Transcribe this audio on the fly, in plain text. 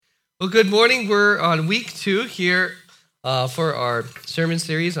Well, good morning. We're on week 2 here for our sermon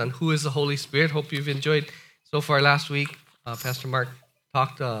series on who is the Holy Spirit. Hope you've enjoyed so far. Last week, Pastor Mark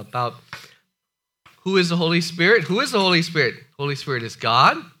talked about who is the Holy Spirit. Who is the Holy Spirit? Holy Spirit is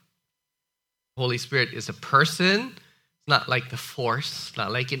God. Holy Spirit is a person. It's not like the force,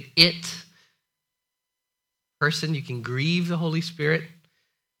 not like an it. Person, you can grieve the Holy Spirit.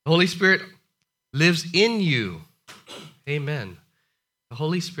 The Holy Spirit lives in you. Amen. The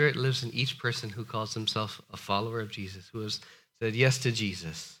Holy Spirit lives in each person who calls himself a follower of Jesus, who has said yes to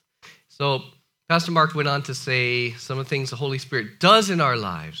Jesus. So Pastor Mark went on to say some of the things the Holy Spirit does in our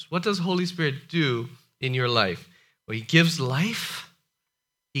lives. What does the Holy Spirit do in your life? Well, he gives life.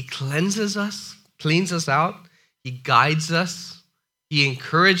 He cleanses us, cleans us out. He guides us. He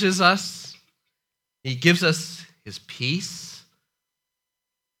encourages us. He gives us his peace.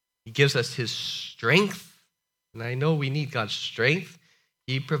 He gives us his strength. And I know we need God's strength.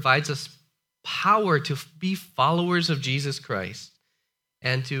 He provides us power to be followers of Jesus Christ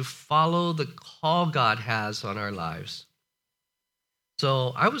and to follow the call God has on our lives.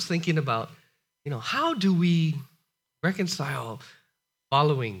 So I was thinking about, how do we reconcile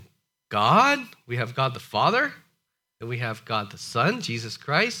following God? We have God the Father, and we have God the Son, Jesus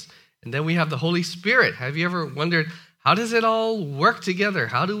Christ, and then we have the Holy Spirit. Have you ever wondered, how does it all work together?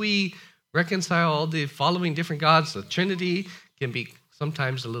 How do we reconcile all the following different gods? The Trinity can be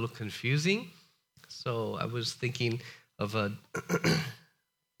sometimes a little confusing. So I was thinking of a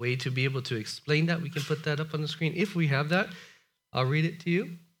way to be able to explain that. We can put that up on the screen. If we have that, I'll read it to you.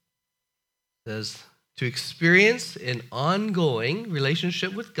 It says, to experience an ongoing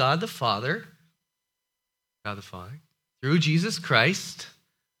relationship with God the Father, through Jesus Christ,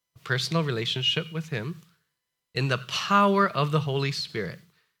 a personal relationship with him, in the power of the Holy Spirit.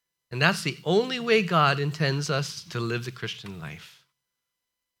 And that's the only way God intends us to live the Christian life.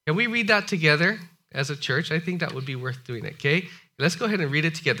 Can we read that together as a church? I think that would be worth doing it, okay? Let's go ahead and read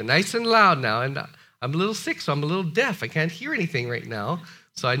it together, nice and loud now. And I'm a little sick, so I'm a little deaf. I can't hear anything right now.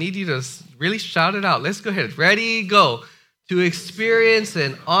 So I need you to really shout it out. Let's go ahead. Ready, go. To experience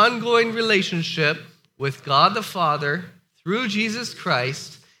an ongoing relationship with God the Father through Jesus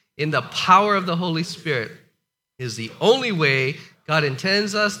Christ in the power of the Holy Spirit is the only way God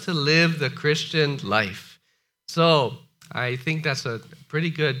intends us to live the Christian life. So I think that's a pretty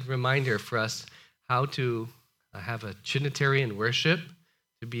good reminder for us how to have a Trinitarian worship,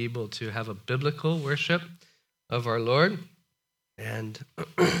 to be able to have a biblical worship of our Lord. And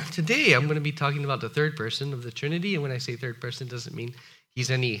today I'm going to be talking about the third person of the Trinity. And when I say third person, it doesn't mean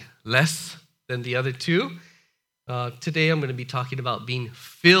he's any less than the other two. Today I'm going to be talking about being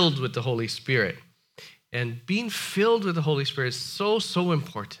filled with the Holy Spirit. And being filled with the Holy Spirit is so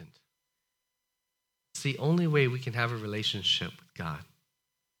important. It's the only way we can have a relationship with God.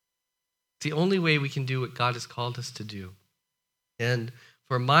 It's the only way we can do what God has called us to do. And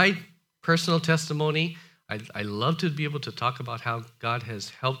for my personal testimony, I love to be able to talk about how God has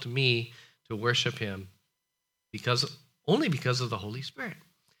helped me to worship him only because of the Holy Spirit.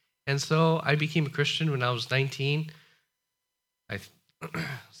 And so I became a Christian when I was 19. I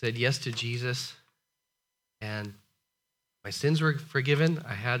said yes to Jesus, and my sins were forgiven.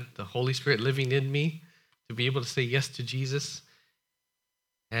 I had the Holy Spirit living in me to be able to say yes to Jesus.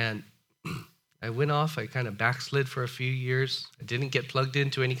 And I went off. I kind of backslid for a few years. I didn't get plugged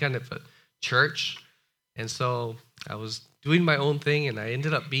into any kind of a church. And so I was doing my own thing, and I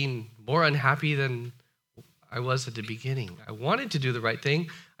ended up being more unhappy than I was at the beginning. I wanted to do the right thing.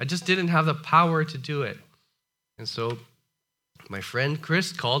 I just didn't have the power to do it. And so my friend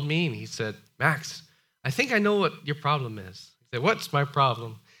Chris called me, and he said, Max, I think I know what your problem is. I said, what's my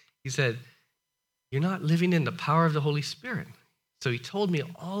problem? He said, you're not living in the power of the Holy Spirit. So he told me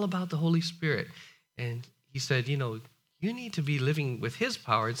all about the Holy Spirit. And he said, you need to be living with his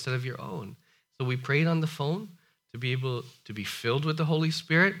power instead of your own. So we prayed on the phone to be able to be filled with the Holy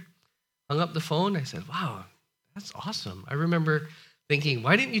Spirit. Hung up the phone. I said, wow, that's awesome. I remember thinking,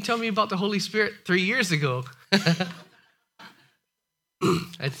 why didn't you tell me about the Holy Spirit 3 years ago?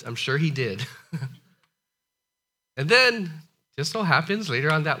 I'm sure he did. And then, just so happens,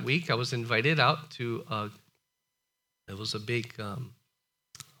 later on that week, I was invited out to, it was a big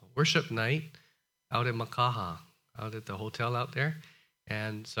worship night out in Makaha, out at the hotel out there.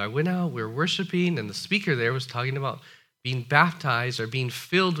 And so I went out, we were worshiping, and the speaker there was talking about being baptized or being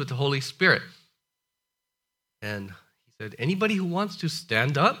filled with the Holy Spirit. And he said, anybody who wants to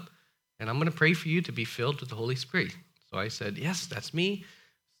stand up, and I'm going to pray for you to be filled with the Holy Spirit. So I said, yes, that's me.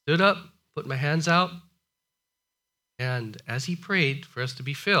 Stood up, put my hands out. And as he prayed for us to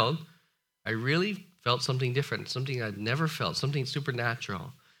be filled, I really felt something different, something I'd never felt, something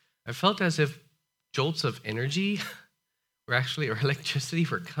supernatural. I felt as if jolts of energy or electricity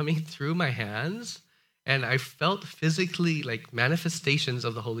were coming through my hands. And I felt physically like manifestations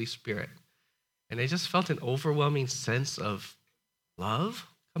of the Holy Spirit. And I just felt an overwhelming sense of love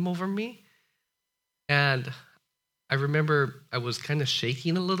come over me. And I remember I was kind of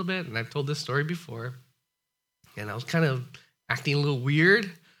shaking a little bit, and I've told this story before. And I was kind of acting a little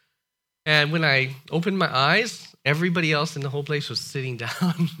weird. And when I opened my eyes, everybody else in the whole place was sitting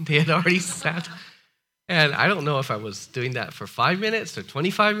down. They had already sat. And I don't know if I was doing that for 5 minutes or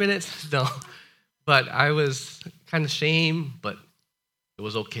 25 minutes. No. But I was kind of ashamed, but it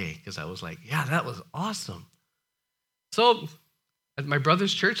was okay because I was like, yeah, that was awesome. So at my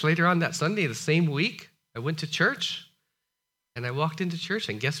brother's church later on that Sunday, the same week, I went to church. And I walked into church,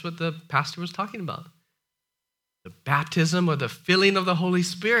 and guess what the pastor was talking about? The baptism or the filling of the Holy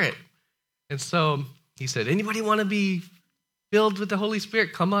Spirit. And so he said, anybody want to be filled with the Holy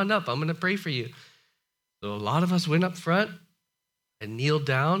Spirit? Come on up. I'm going to pray for you. So a lot of us went up front and kneeled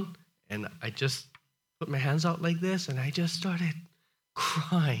down, and I just put my hands out like this, and I just started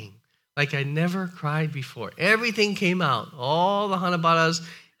crying like I never cried before. Everything came out, all the hanabadas,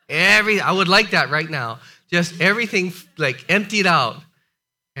 I would like that right now. Just everything like emptied out.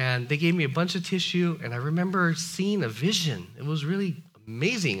 And they gave me a bunch of tissue, and I remember seeing a vision. It was really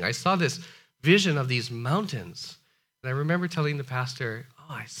amazing. I saw this vision of these mountains. And I remember telling the pastor,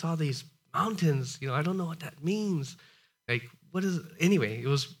 I saw these mountains. I don't know what that means. Like, what is it? Anyway, it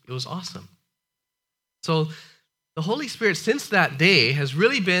was awesome. So the Holy Spirit, since that day, has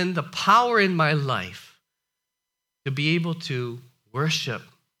really been the power in my life to be able to worship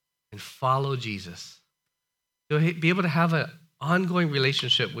and follow Jesus, to be able to have an ongoing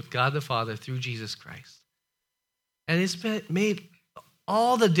relationship with God the Father through Jesus Christ. And it's made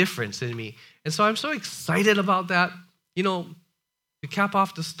all the difference in me. And so I'm so excited about that. To cap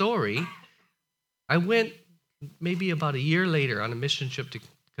off the story, I went maybe about a year later on a mission trip to the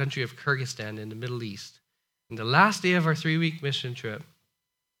country of Kyrgyzstan in the Middle East. And the last day of our 3-week mission trip,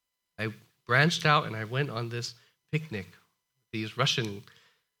 I branched out and I went on this picnic with these Russian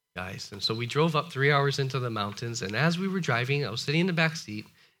guys. And so we drove up 3 hours into the mountains, and as we were driving, I was sitting in the back seat,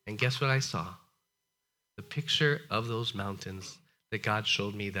 and guess what I saw? The picture of those mountains that God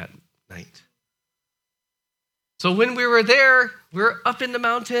showed me that night. So when we were there, we were up in the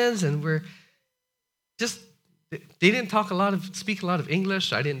mountains, and they didn't speak a lot of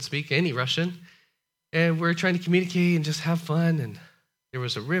English. I didn't speak any Russian. And we're trying to communicate and just have fun. And there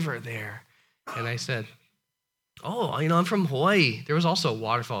was a river there. And I said, I'm from Hawaii. There was also a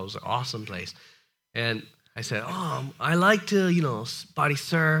waterfall. It was an awesome place. And I said, I like to, body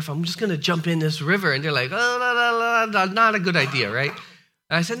surf. I'm just going to jump in this river. And they're like, not a good idea, right?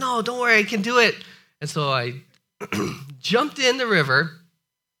 And I said, no, don't worry, I can do it. And so I jumped in the river,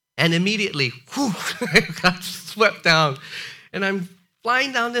 and immediately, I got swept down. And I'm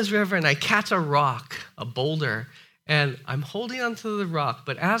flying down this river, and I catch a rock, a boulder, and I'm holding onto the rock.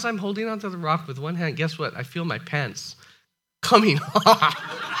 But as I'm holding onto the rock with one hand, guess what? I feel my pants coming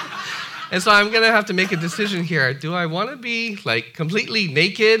off. And so I'm going to have to make a decision here. Do I want to be like completely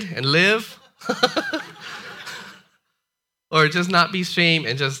naked and live? Or just not be shamed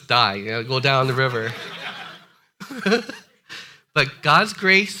and just die, go down the river? But God's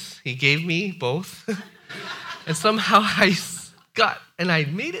grace, He gave me both. And somehow I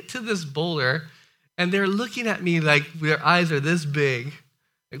made it to this boulder, and they're looking at me like their eyes are this big.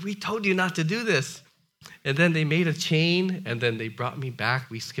 Like, we told you not to do this. And then they made a chain, and then they brought me back.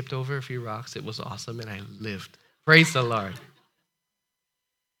 We skipped over a few rocks. It was awesome, and I lived. Praise the Lord.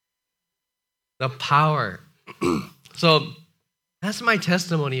 The power. So that's my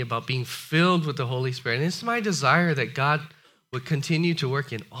testimony about being filled with the Holy Spirit. And it's my desire that God would continue to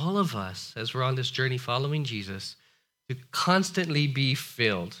work in all of us as we're on this journey following Jesus, to constantly be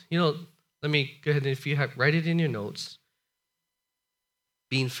filled. Let me go ahead and write it in your notes.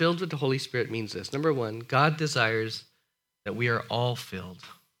 Being filled with the Holy Spirit means this. Number one, God desires that we are all filled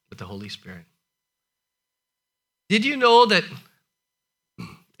with the Holy Spirit. Did you know that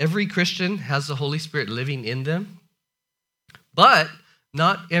every Christian has the Holy Spirit living in them? But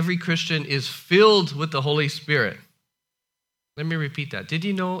not every Christian is filled with the Holy Spirit. Let me repeat that. Did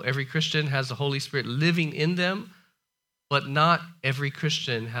you know every Christian has the Holy Spirit living in them? But not every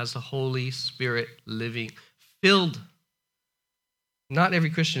Christian has the Holy Spirit filled. Not every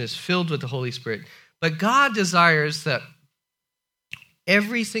Christian is filled with the Holy Spirit. But God desires that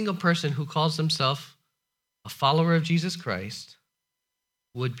every single person who calls himself a follower of Jesus Christ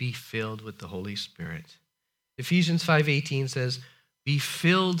would be filled with the Holy Spirit. Ephesians 5:18 says, be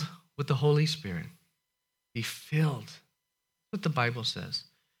filled with the Holy Spirit. Be filled. That's what the Bible says.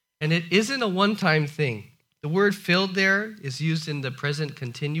 And it isn't a one-time thing. The word filled there is used in the present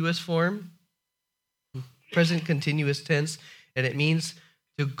continuous form, present continuous tense, and it means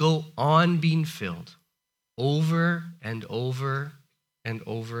to go on being filled over and over and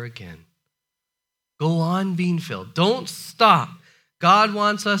over again. Go on being filled. Don't stop. God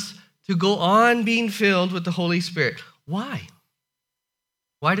wants us to go on being filled with the Holy Spirit. Why?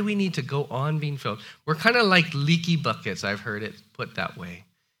 Why do we need to go on being filled? We're kind of like leaky buckets. I've heard it put that way.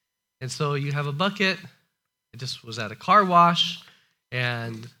 And so you have a bucket. I just was at a car wash,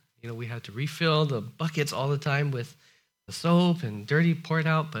 and we had to refill the buckets all the time with the soap and dirty poured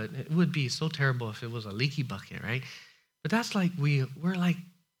out, but it would be so terrible if it was a leaky bucket, right? But that's like we're like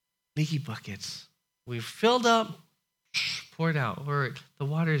leaky buckets. We've filled up, poured out, or the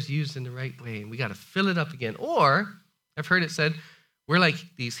water is used in the right way, and we got to fill it up again. Or I've heard it said, we're like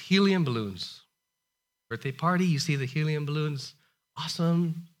these helium balloons. Birthday party, you see the helium balloons,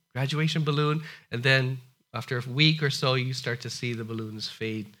 awesome, graduation balloon, and then after a week or so, you start to see the balloons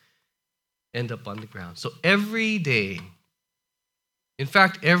fade, end up on the ground. So every day, in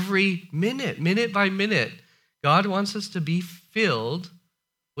fact, every minute by minute, God wants us to be filled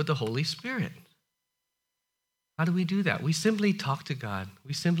with the Holy Spirit. How do we do that? We simply talk to God.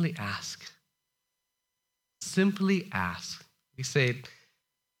 We simply ask. Simply ask. We say,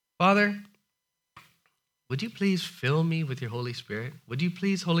 Father, would you please fill me with your Holy Spirit? Would you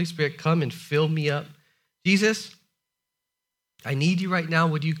please, Holy Spirit, come and fill me up? Jesus, I need you right now.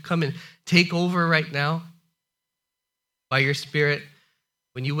 Would you come and take over right now by your Spirit?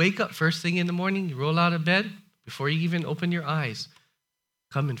 When you wake up first thing in the morning, you roll out of bed, before you even open your eyes,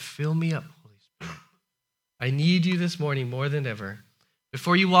 come and fill me up, Holy Spirit. I need you this morning more than ever.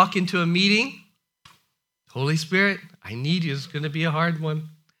 Before you walk into a meeting, Holy Spirit, I need you. It's going to be a hard one.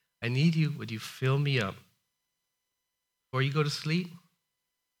 I need you. Would you fill me up? Before you go to sleep,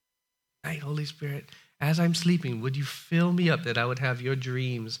 night, Holy Spirit, as I'm sleeping, would you fill me up that I would have your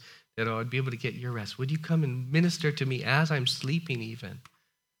dreams, that I would be able to get your rest? Would you come and minister to me as I'm sleeping even?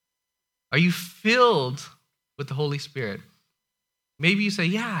 Are you filled with the Holy Spirit? Maybe you say,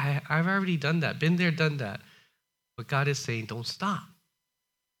 yeah, I've already done that, been there, done that. But God is saying, don't stop.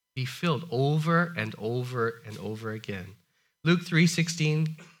 Be filled over and over and over again. Luke 3:16,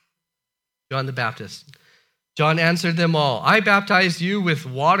 John the Baptist. John answered them all, I baptize you with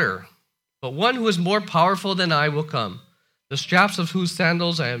water, but one who is more powerful than I will come, the straps of whose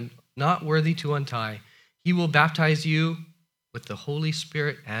sandals I am not worthy to untie. He will baptize you with the Holy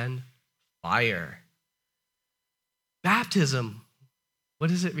Spirit and fire. Baptism, what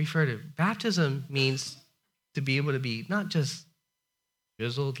does it refer to? Baptism means to be able to be not just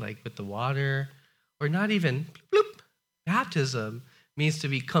drizzled like with the water, or not even bloop. Baptism means to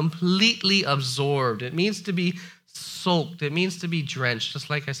be completely absorbed. It means to be soaked. It means to be drenched. Just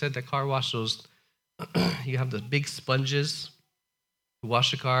like I said, the car wash, those, you have the big sponges to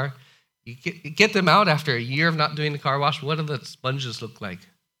wash the car. You get them out after a year of not doing the car wash. What do the sponges look like?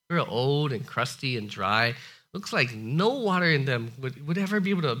 They're old and crusty and dry. Looks like no water in them would ever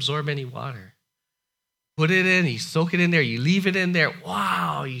be able to absorb any water. Put it in, you soak it in there, you leave it in there.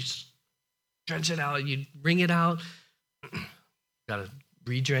 Wow, you drench it out, you wring it out. Got to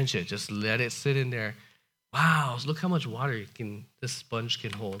re-drench it. Just let it sit in there. Wow, look how much water this sponge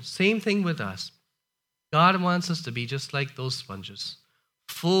can hold. Same thing with us. God wants us to be just like those sponges,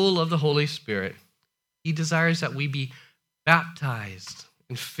 full of the Holy Spirit. He desires that we be baptized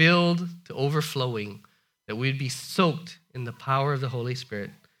and filled to overflowing, that we'd be soaked in the power of the Holy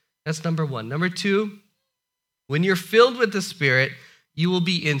Spirit. That's number one. Number two, when you're filled with the Spirit, you will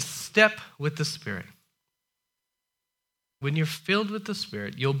be in step with the Spirit. When you're filled with the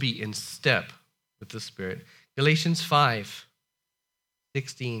Spirit, you'll be in step with the Spirit. Galatians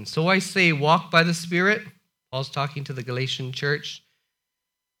 5:16. So I say, walk by the Spirit. Paul's talking to the Galatian church.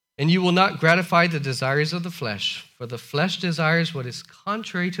 And you will not gratify the desires of the flesh, for the flesh desires what is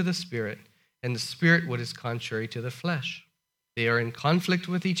contrary to the Spirit, and the Spirit what is contrary to the flesh. They are in conflict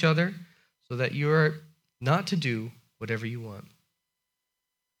with each other, so that you are not to do whatever you want.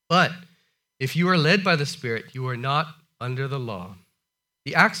 But if you are led by the Spirit, you are not under the law.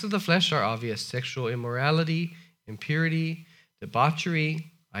 The acts of the flesh are obvious: sexual immorality, impurity,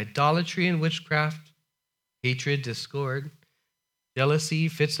 debauchery, idolatry and witchcraft, hatred, discord, jealousy,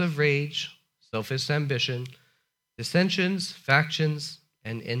 fits of rage, selfish ambition, dissensions, factions,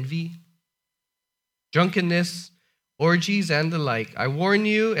 and envy, drunkenness, orgies, and the like. I warn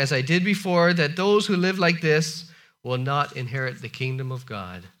you, as I did before, that those who live like this will not inherit the kingdom of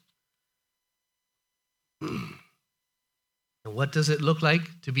God. And what does it look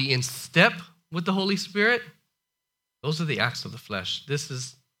like to be in step with the Holy Spirit? Those are the acts of the flesh. This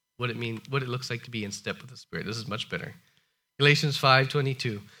is what it looks like to be in step with the Spirit. This is much better. Galatians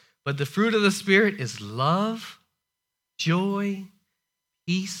 5:22. But the fruit of the Spirit is love, joy,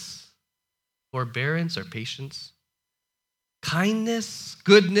 peace, forbearance or patience, kindness,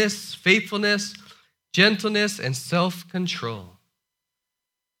 goodness, faithfulness, gentleness, and self-control.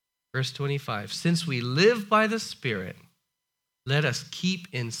 Verse 25. Since we live by the Spirit, let us keep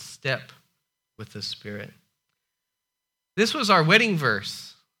in step with the Spirit. This was our wedding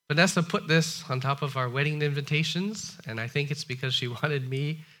verse. Vanessa put this on top of our wedding invitations, and I think it's because she wanted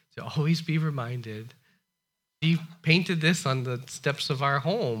me to always be reminded. She painted this on the steps of our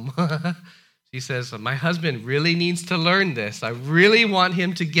home. She says, my husband really needs to learn this. I really want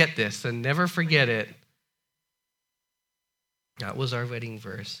him to get this and never forget it. That was our wedding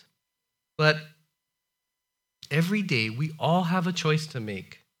verse. But every day we all have a choice to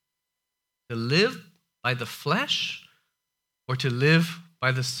make. To live by the flesh or to live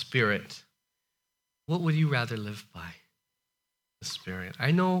by the Spirit. What would you rather live by? The Spirit.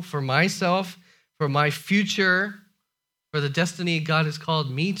 I know for myself, for my future, for the destiny God has called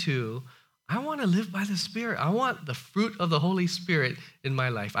me to, I want to live by the Spirit. I want the fruit of the Holy Spirit in my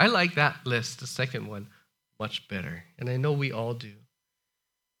life. I like that list, the second one, much better. And I know we all do.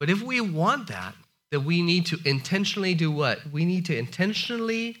 But if we want that, then we need to intentionally do what? We need to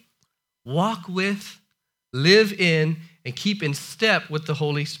intentionally walk with, live in, and keep in step with the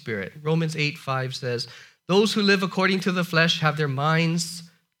Holy Spirit. Romans 8:5 says, those who live according to the flesh have their minds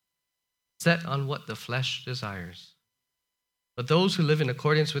set on what the flesh desires. But those who live in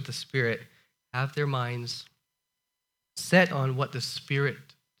accordance with the Spirit have their minds set on what the Spirit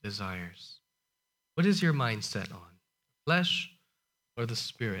desires. What is your mind set on? Flesh or the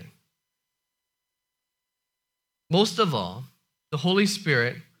Spirit? Most of all, the Holy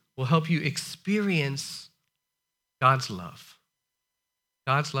Spirit will help you experience God's love.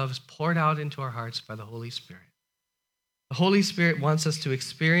 God's love is poured out into our hearts by the Holy Spirit. The Holy Spirit wants us to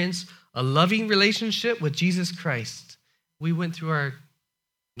experience a loving relationship with Jesus Christ. We went through our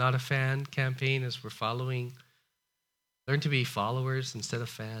Not a Fan campaign as we're following. Learn to be followers instead of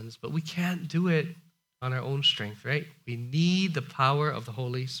fans. But we can't do it on our own strength, right? We need the power of the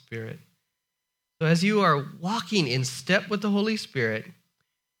Holy Spirit. So as you are walking in step with the Holy Spirit,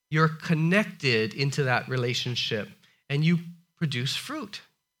 you're connected into that relationship and you produce fruit.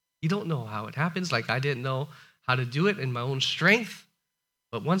 You don't know how it happens. Like I didn't know how to do it in my own strength.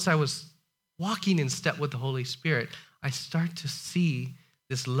 But once I was walking in step with the Holy Spirit, I start to see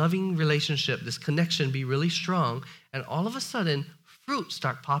this loving relationship, this connection be really strong. And all of a sudden, fruit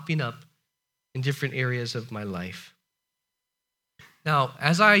start popping up in different areas of my life. Now,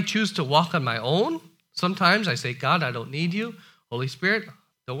 as I choose to walk on my own, sometimes I say, God, I don't need you. Holy Spirit,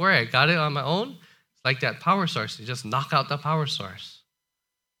 don't worry, I got it on my own. It's like that power source. You just knock out the power source.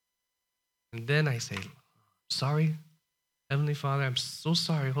 And then I say, sorry, Heavenly Father, I'm so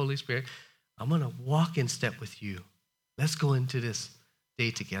sorry, Holy Spirit. I'm going to walk in step with you. Let's go into this day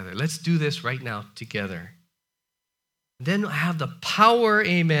together. Let's do this right now together. And then I have the power,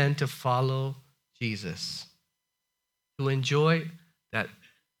 amen, to follow Jesus. To enjoy that.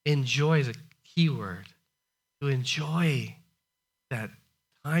 Enjoy is a key word. To enjoy that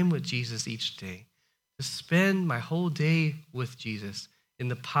time with Jesus each day. To spend my whole day with Jesus in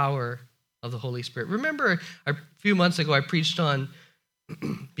the power of the Holy Spirit. Remember, a few months ago, I preached on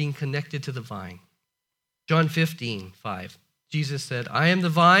being connected to the vine. John 15:5. Jesus said, I am the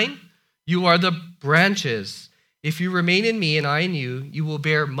vine, you are the branches. If you remain in me and I in you, you will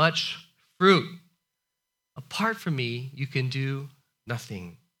bear much fruit. Apart from me, you can do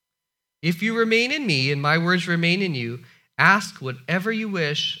nothing. If you remain in me and my words remain in you, ask whatever you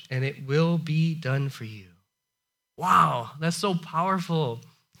wish and it will be done for you. Wow, that's so powerful.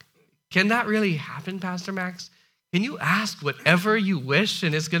 Can that really happen, Pastor Max? Can you ask whatever you wish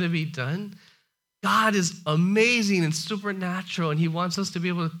and it's going to be done? God is amazing and supernatural, and he wants us to be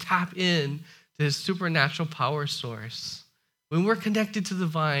able to tap in to his supernatural power source. When we're connected to the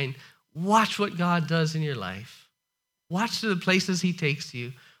vine, watch what God does in your life. Watch the places he takes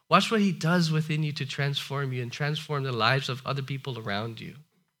you. Watch what he does within you to transform you and transform the lives of other people around you.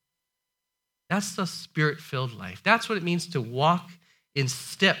 That's the Spirit-filled life. That's what it means to walk in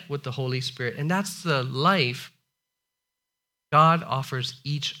step with the Holy Spirit. And that's the life God offers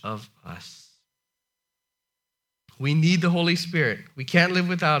each of us. We need the Holy Spirit. We can't live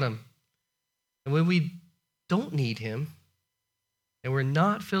without him. And when we don't need him and we're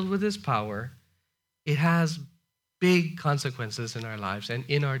not filled with his power, it has big consequences in our lives and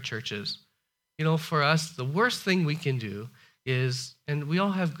in our churches. You know, for us, the worst thing we can do is, and we all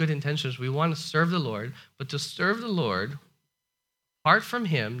have good intentions, we want to serve the Lord, but to serve the Lord apart from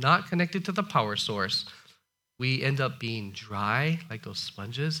him, not connected to the power source, we end up being dry like those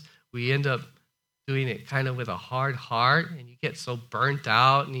sponges. We end up doing it kind of with a hard heart, and you get so burnt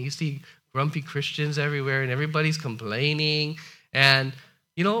out, and you see grumpy Christians everywhere, and everybody's complaining. And,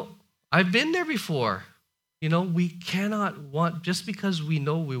 I've been there before. We cannot want, just because we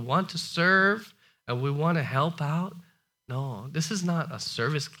know we want to serve and we want to help out. No, this is not a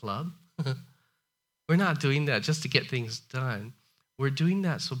service club. We're not doing that just to get things done. We're doing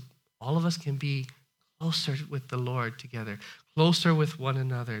that so all of us can be closer with the Lord together, closer with one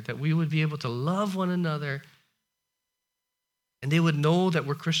another, that we would be able to love one another, and they would know that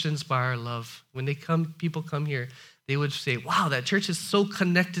we're Christians by our love. When people come here, they would say, wow, that church is so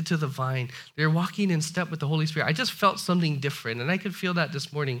connected to the vine. They're walking in step with the Holy Spirit. I just felt something different, and I could feel that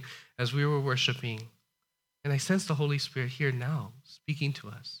this morning as we were worshiping. And I sense the Holy Spirit here now, speaking to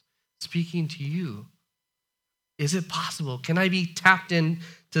us, speaking to you. Is it possible? Can I be tapped into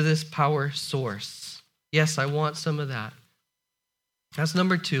this power source? Yes, I want some of that. That's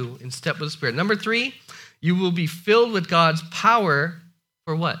number 2, in step with the Spirit. Number 3, you will be filled with God's power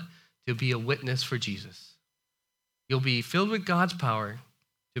for what? To be a witness for Jesus. You'll be filled with God's power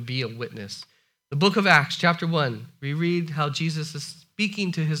to be a witness. The book of Acts, chapter 1, we read how Jesus is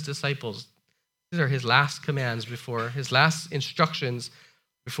speaking to his disciples. These are his last commands his last instructions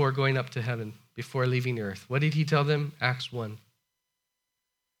before going up to heaven, before leaving earth. What did he tell them? Acts 1.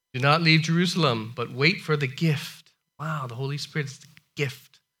 Do not leave Jerusalem, but wait for the gift. Wow, the Holy Spirit is the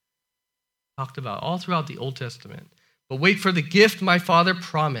gift. Talked about all throughout the Old Testament. But wait for the gift my Father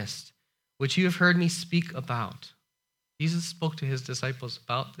promised, which you have heard me speak about. Jesus spoke to his disciples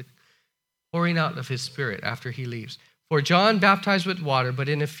about the pouring out of his Spirit after he leaves. For John baptized with water, but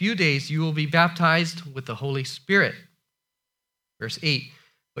in a few days you will be baptized with the Holy Spirit. Verse 8,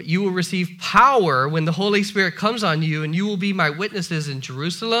 but you will receive power when the Holy Spirit comes on you, and you will be my witnesses in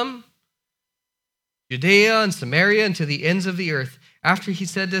Jerusalem, Judea, and Samaria, and to the ends of the earth. After he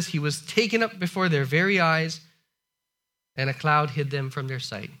said this, he was taken up before their very eyes, and a cloud hid them from their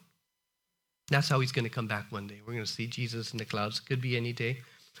sight. That's how he's going to come back one day. We're going to see Jesus in the clouds. Could be any day.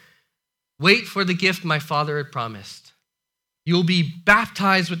 Wait for the gift my Father had promised. You'll be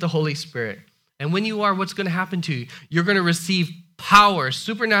baptized with the Holy Spirit. And when you are, what's going to happen to you? You're going to receive power,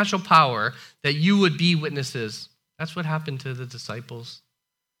 supernatural power, that you would be witnesses. That's what happened to the disciples.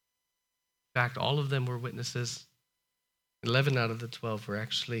 In fact, all of them were witnesses. 11 out of the 12 were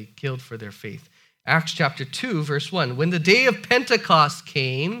actually killed for their faith. Acts chapter 2, verse 1. When the day of Pentecost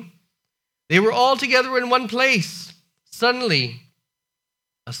came, they were all together in one place. Suddenly,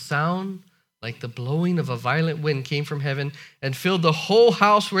 a sound like the blowing of a violent wind came from heaven and filled the whole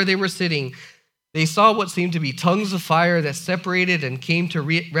house where they were sitting. They saw what seemed to be tongues of fire that separated and came to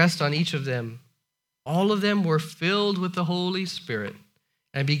rest on each of them. All of them were filled with the Holy Spirit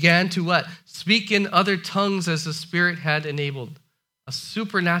and began to what? Speak in other tongues as the Spirit had enabled. A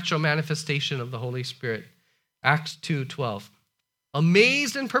supernatural manifestation of the Holy Spirit. Acts 2:12.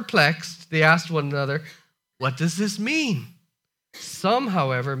 Amazed and perplexed, they asked one another, what does this mean? Some,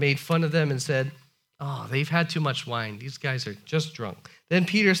 however, made fun of them and said, oh, they've had too much wine. These guys are just drunk. Then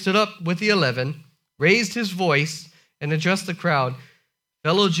Peter stood up with the 11, raised his voice, and addressed the crowd,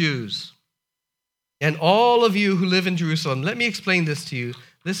 fellow Jews, and all of you who live in Jerusalem, let me explain this to you.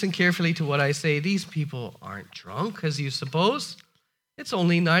 Listen carefully to what I say. These people aren't drunk, as you suppose. It's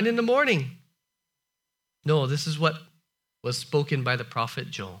only 9 a.m. No, this is what was spoken by the prophet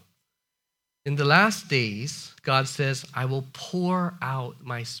Joel. In the last days, God says, I will pour out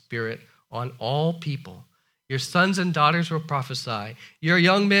my Spirit on all people. Your sons and daughters will prophesy. Your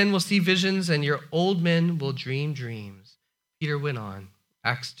young men will see visions, and your old men will dream dreams. Peter went on,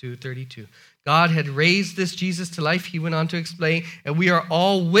 Acts 2:32. God had raised this Jesus to life, he went on to explain, and we are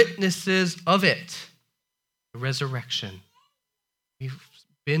all witnesses of it. The resurrection. We've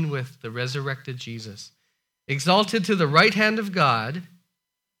been with the resurrected Jesus. Exalted to the right hand of God,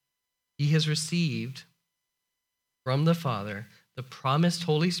 he has received from the Father the promised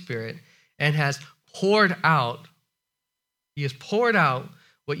Holy Spirit and has poured out, he has poured out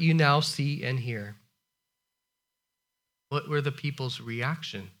what you now see and hear. What were the people's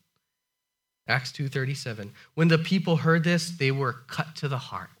reaction? Acts 2:37. When the people heard this, they were cut to the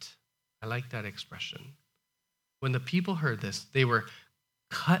heart. I like that expression. When the people heard this, they were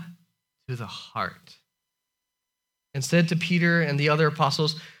cut to the heart and said to Peter and the other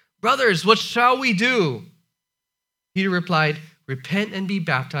apostles, brothers, what shall we do? Peter replied, repent and be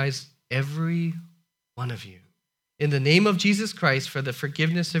baptized, every one of you, in the name of Jesus Christ for the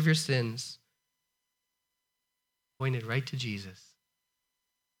forgiveness of your sins. Pointed right to Jesus.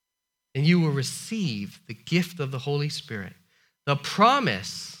 And you will receive the gift of the Holy Spirit. The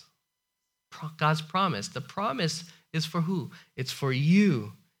promise, God's promise, the promise is for who? It's for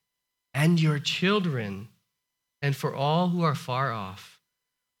you and your children and for all who are far off,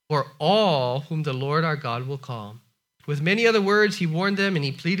 for all whom the Lord our God will call. With many other words, he warned them and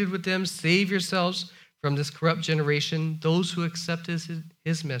he pleaded with them, save yourselves from this corrupt generation. Those who accepted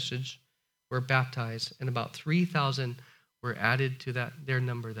his message were baptized, and about 3,000 were added to their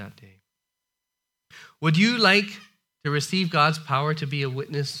number that day. Would you like to receive God's power to be a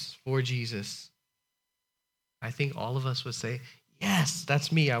witness for Jesus? I think all of us would say, yes,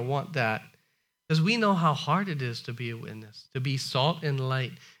 that's me. I want that. Because we know how hard it is to be a witness, to be salt and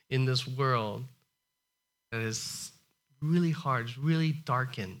light in this world that is really hard, it's really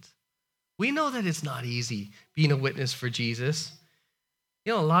darkened. We know that it's not easy being a witness for Jesus.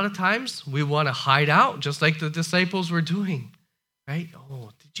 You know, a lot of times we want to hide out, just like the disciples were doing, right?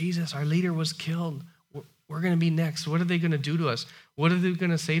 Oh, Jesus, our leader was killed. We're going to be next. What are they going to do to us? What are they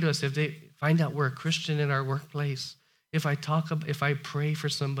going to say to us if they find out we're a Christian in our workplace? If I pray for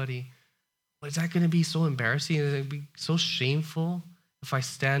somebody, is that going to be so embarrassing? Is it going to be so shameful if I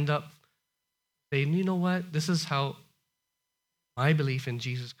stand up, say, you know what? This is how my belief in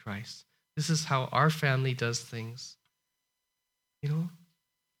Jesus Christ. This is how our family does things. You know,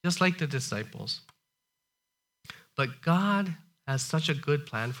 just like the disciples. But God has such a good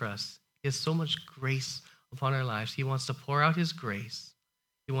plan for us. He has so much grace upon our lives. He wants to pour out his grace.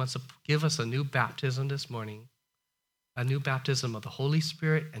 He wants to give us a new baptism this morning, a new baptism of the Holy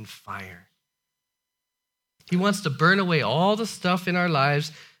Spirit and fire. He wants to burn away all the stuff in our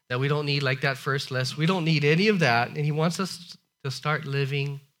lives that we don't need, like that first list. We don't need any of that. And he wants us to start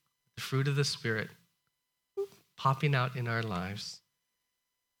living the fruit of the Spirit popping out in our lives.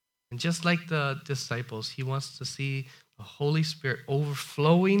 And just like the disciples, he wants to see the Holy Spirit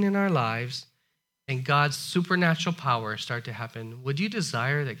overflowing in our lives and God's supernatural power start to happen. Would you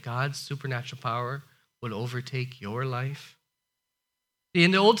desire that God's supernatural power would overtake your life? See,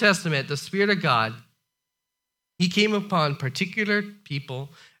 in the Old Testament, the Spirit of God, he came upon particular people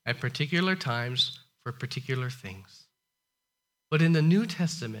at particular times for particular things. But in the New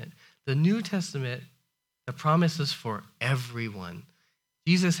Testament, the promise is for everyone.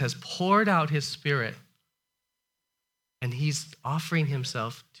 Jesus has poured out his Spirit, and he's offering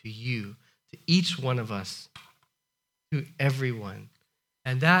himself to you, to each one of us, to everyone.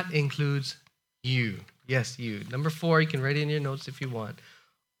 And that includes you. Yes, you. Number 4, you can write it in your notes if you want.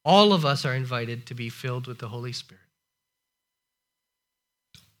 All of us are invited to be filled with the Holy Spirit.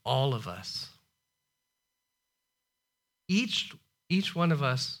 All of us. Each one of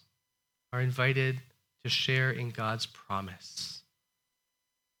us are invited to share in God's promise.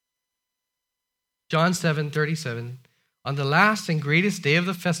 John 7:37, on the last and greatest day of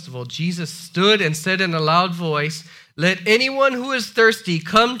the festival, Jesus stood and said in a loud voice, let anyone who is thirsty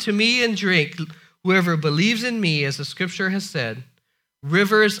come to me and drink. Whoever believes in me, as the scripture has said,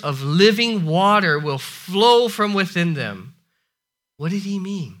 rivers of living water will flow from within them. What did he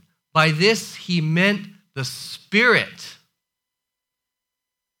mean? By this, he meant the Spirit,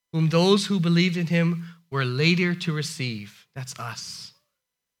 whom those who believed in him were later to receive. That's us.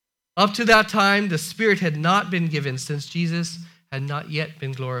 Up to that time, the Spirit had not been given since Jesus had not yet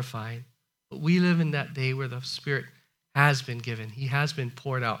been glorified. But we live in that day where the Spirit has been given. He has been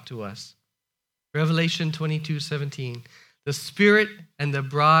poured out to us. Revelation 22:17. The Spirit and the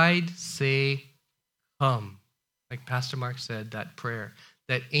bride say, come. Like Pastor Mark said, that prayer,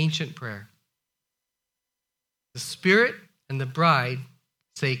 that ancient prayer. The Spirit and the bride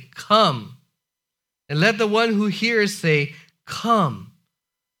say, come. And let the one who hears say, come.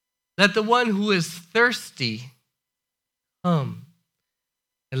 Let the one who is thirsty come.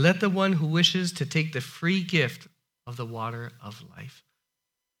 And let the one who wishes to take the free gift of the water of life.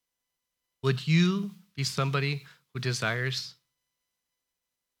 Would you be somebody who desires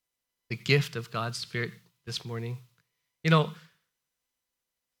the gift of God's Spirit this morning? You know,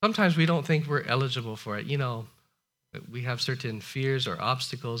 sometimes we don't think we're eligible for it. You know, we have certain fears or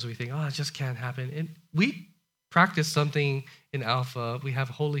obstacles. We think, oh, it just can't happen. And we practice something in Alpha. We have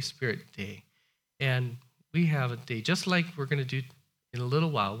Holy Spirit Day. And we have a day, just like we're going to do in a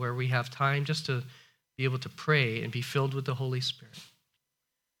little while, where we have time just to be able to pray and be filled with the Holy Spirit.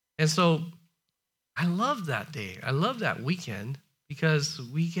 And so I love that day. I love that weekend because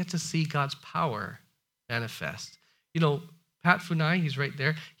we get to see God's power manifest. You know, Pat Funai, he's right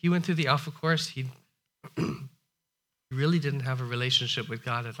there. He went through the Alpha course. He really didn't have a relationship with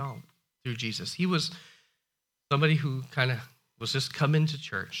God at all through Jesus. He was somebody who kind of was just coming to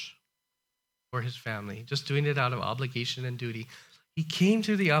church for his family, just doing it out of obligation and duty. He came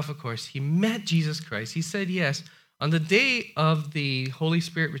to the Alpha course. He met Jesus Christ. He said yes On the day of the Holy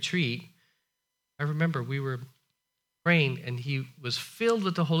Spirit retreat, I remember we were praying, and he was filled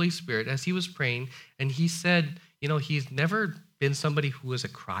with the Holy Spirit as he was praying, and he said, he's never been somebody who was a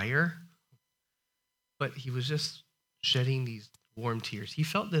crier, but he was just shedding these warm tears. He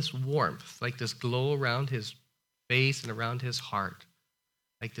felt this warmth, like this glow around his face and around his heart,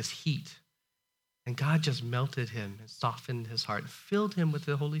 like this heat. And God just melted him and softened his heart, filled him with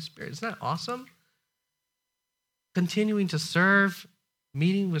the Holy Spirit. Isn't that awesome? Continuing to serve,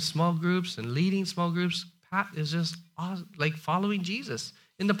 meeting with small groups and leading small groups, Pat is just awesome, like following Jesus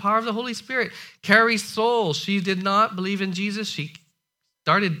in the power of the Holy Spirit. Carrie Soul, she did not believe in Jesus. She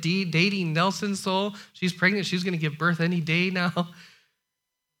started dating Nelson Soul. She's pregnant. She's going to give birth any day now.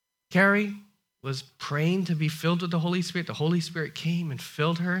 Carrie was praying to be filled with the Holy Spirit. The Holy Spirit came and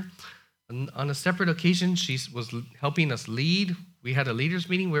filled her. On a separate occasion, she was helping us lead. We had a leaders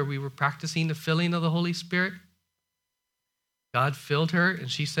meeting where we were practicing the filling of the Holy Spirit. God filled her, and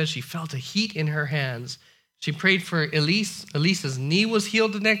she said she felt a heat in her hands. She prayed for Elise. Elise's knee was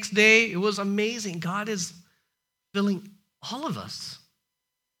healed the next day. It was amazing. God is filling all of us,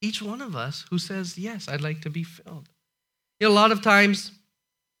 each one of us who says, yes, I'd like to be filled. A lot of times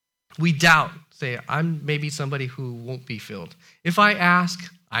we doubt, say, I'm maybe somebody who won't be filled. If I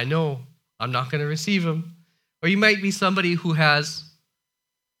ask, I know I'm not going to receive him. Or you might be somebody who has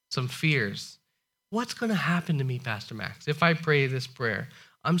some fears. What's going to happen to me, Pastor Max, if I pray this prayer?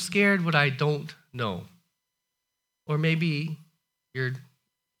 I'm scared what I don't know. Or maybe you're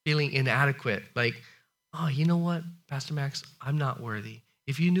feeling inadequate, like, oh, you know what, Pastor Max, I'm not worthy.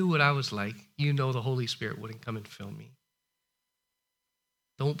 If you knew what I was like, the Holy Spirit wouldn't come and fill me.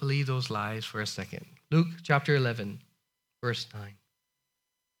 Don't believe those lies for a second. Luke chapter 11, verse 9.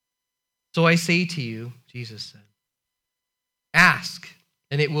 So I say to you, Jesus said, ask,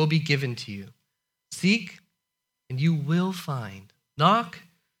 and it will be given to you. Seek, and you will find. Knock,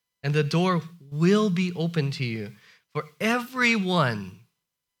 and the door will be open to you. For everyone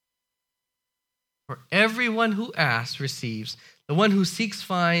who asks receives. The one who seeks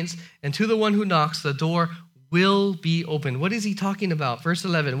finds, and to the one who knocks, the door will be open. What is he talking about? Verse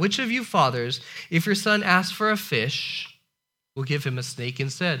 11, which of you fathers, if your son asks for a fish, will give him a snake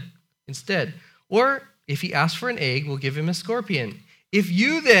instead? Or if he asks for an egg, will give him a scorpion? If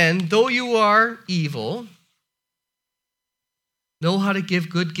you then, though you are evil, know how to give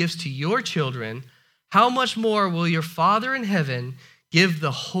good gifts to your children, how much more will your Father in heaven give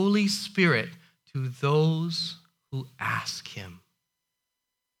the Holy Spirit to those who ask him?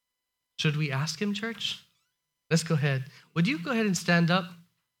 Should we ask him, church? Let's go ahead. Would you go ahead and stand up?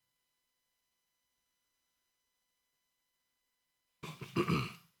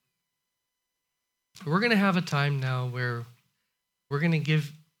 We're going to have a time now where we're going to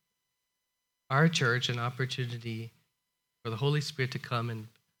give our church an opportunity for the Holy Spirit to come and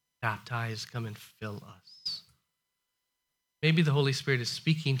baptize, come and fill us. Maybe the Holy Spirit is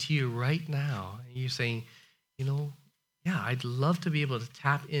speaking to you right now, and you're saying, I'd love to be able to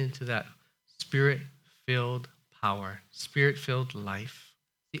tap into that Spirit-filled power, Spirit-filled life.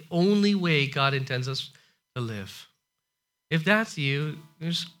 The only way God intends us to live. If that's you,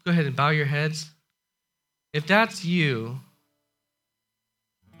 just go ahead and bow your heads. If that's you,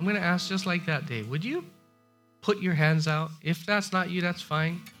 I'm going to ask just like that day, would you put your hands out? If that's not you, that's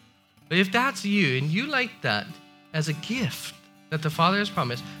fine. But if that's you and you like that as a gift that the Father has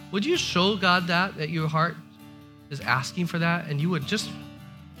promised, would you show God that your heart is asking for that, and you would just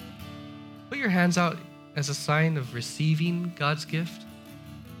put your hands out as a sign of receiving God's gift?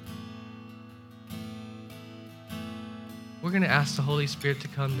 We're going to ask the Holy Spirit to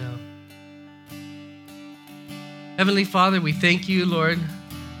come now. Heavenly Father, we thank you, Lord.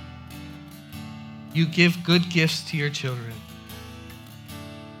 You give good gifts to your children.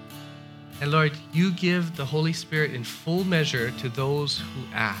 And Lord, you give the Holy Spirit in full measure to those who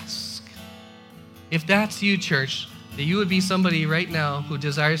ask. If that's you, church, that you would be somebody right now who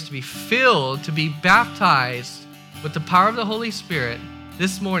desires to be filled, to be baptized with the power of the Holy Spirit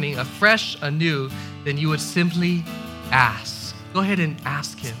this morning, afresh, anew, then you would simply ask. Go ahead and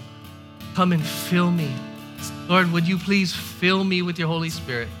ask him. Come and fill me. Lord, would you please fill me with your Holy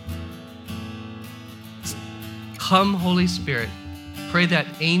Spirit? Come, Holy Spirit. Pray that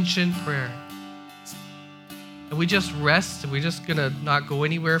ancient prayer. And we just rest, and we're just going to not go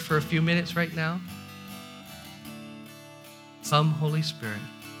anywhere for a few minutes right now. Come, Holy Spirit.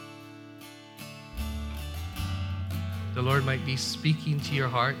 The Lord might be speaking to your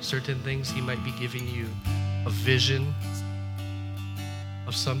heart, certain things he might be giving you, a vision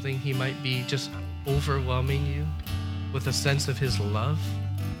of something. He might be just overwhelming you with a sense of his love,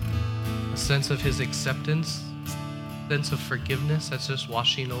 a sense of his acceptance, sense of forgiveness that's just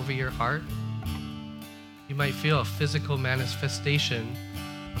washing over your heart. You might feel a physical manifestation,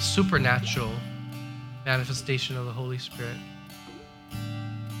 a supernatural manifestation of the Holy Spirit.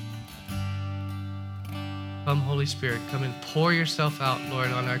 Come, Holy Spirit, come and pour yourself out,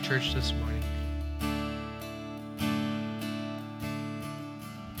 Lord, on our church this morning.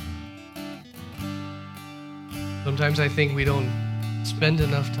 Sometimes I think we don't spend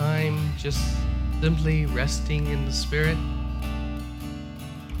enough time just simply resting in the Spirit.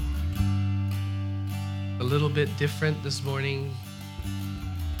 A little bit different this morning.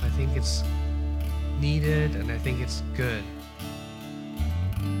 I think it's needed and I think it's good.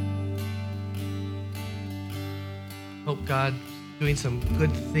 Hope God doing some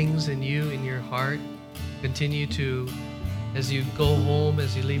good things in you, in your heart. Continue to, as you go home,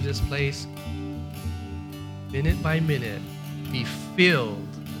 as you leave this place, minute by minute, be filled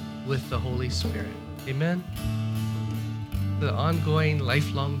with the Holy Spirit. Amen? The ongoing,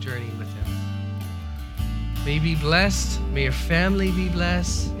 lifelong journey with Him. May you be blessed. May your family be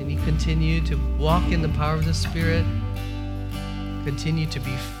blessed. And you continue to walk in the power of the Spirit. Continue to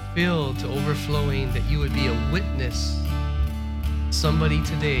be filled to overflowing, that you would be a witness. Somebody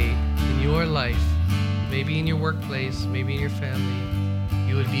today in your life, maybe in your workplace, maybe in your family,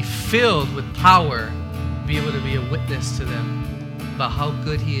 you would be filled with power, be able to be a witness to them about how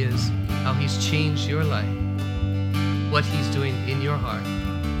good He is, how He's changed your life, what He's doing in your heart,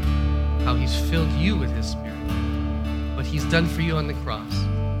 how He's filled you with His Spirit, what He's done for you on the cross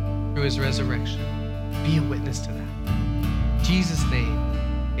through His resurrection. Be a witness to that. In Jesus' name,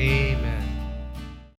 amen.